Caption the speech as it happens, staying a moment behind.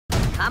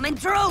Coming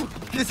through!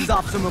 This is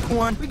Officer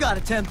McCorn. We got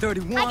a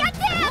 1031. I got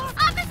dibs!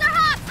 Officer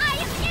Hawk, I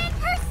am in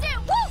pursuit!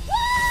 Woo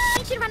woo!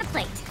 Need you to run a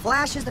plate.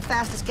 Flash is the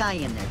fastest guy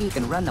in there. He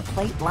can run the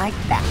plate like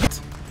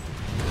that.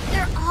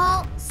 They're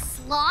all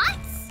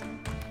sloths?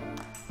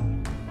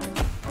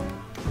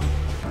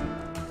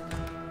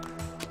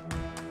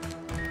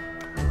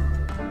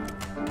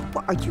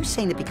 Well, are you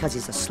saying that because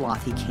he's a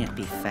sloth, he can't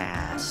be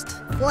fast?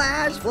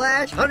 Flash,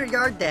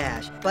 100-yard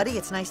dash. Buddy,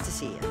 it's nice to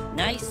see you.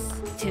 Nice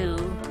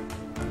to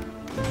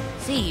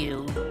see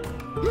you,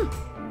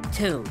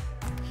 too.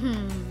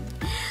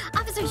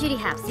 Officer Judy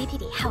House,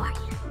 CPD, how are you?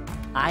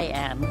 I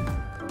am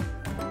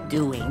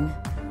doing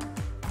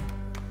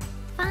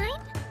Fine?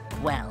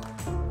 well.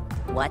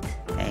 What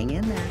Hang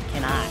in there.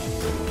 can I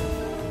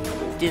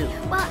do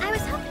Well, I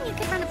was hoping you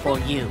could run a for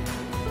plate. you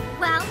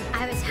Well,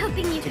 I was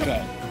hoping you could...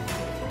 today?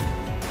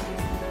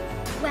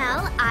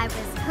 Well, I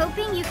was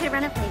hoping you could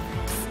run a plate for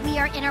us. We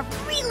are in a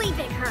really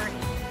big hurry.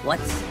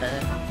 What's the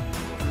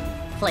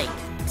plate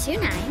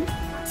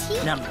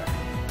 29T... number?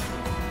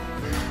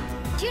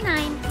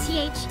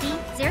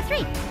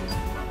 29THD03.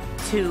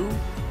 2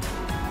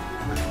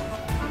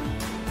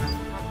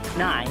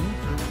 9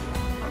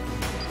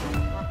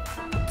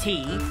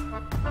 T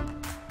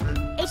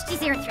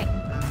HD03.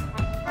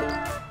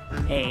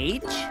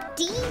 H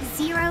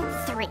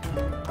D03.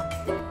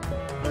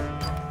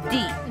 D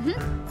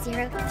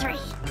 03.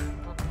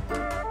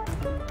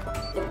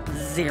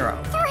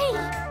 0. 3!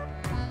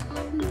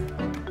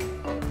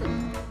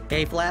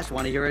 Hey, Flash,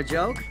 want to hear a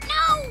joke?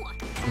 No!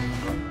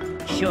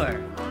 Sure.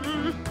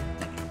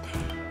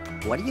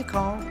 What do you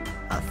call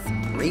a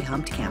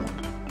three-humped camel?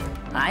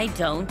 I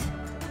don't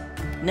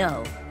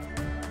know.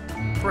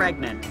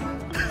 Pregnant.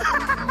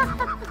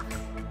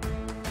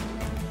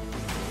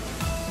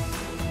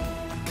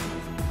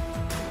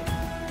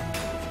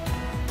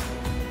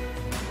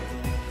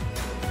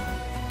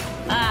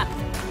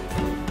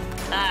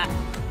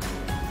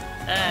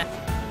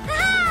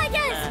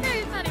 Yes!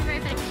 Very funny, very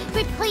funny.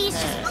 But please,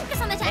 just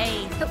focus on the text.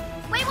 Hey.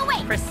 Oh,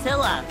 wait.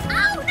 Priscilla,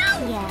 Oh,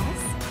 no! Yes?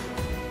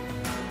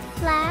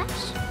 Flash?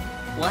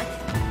 what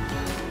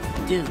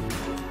do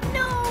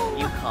No!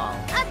 you call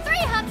A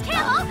three-humped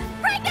camel?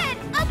 Pregnant!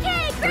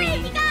 Okay, great,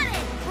 Three you got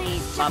it!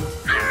 Please, just... humped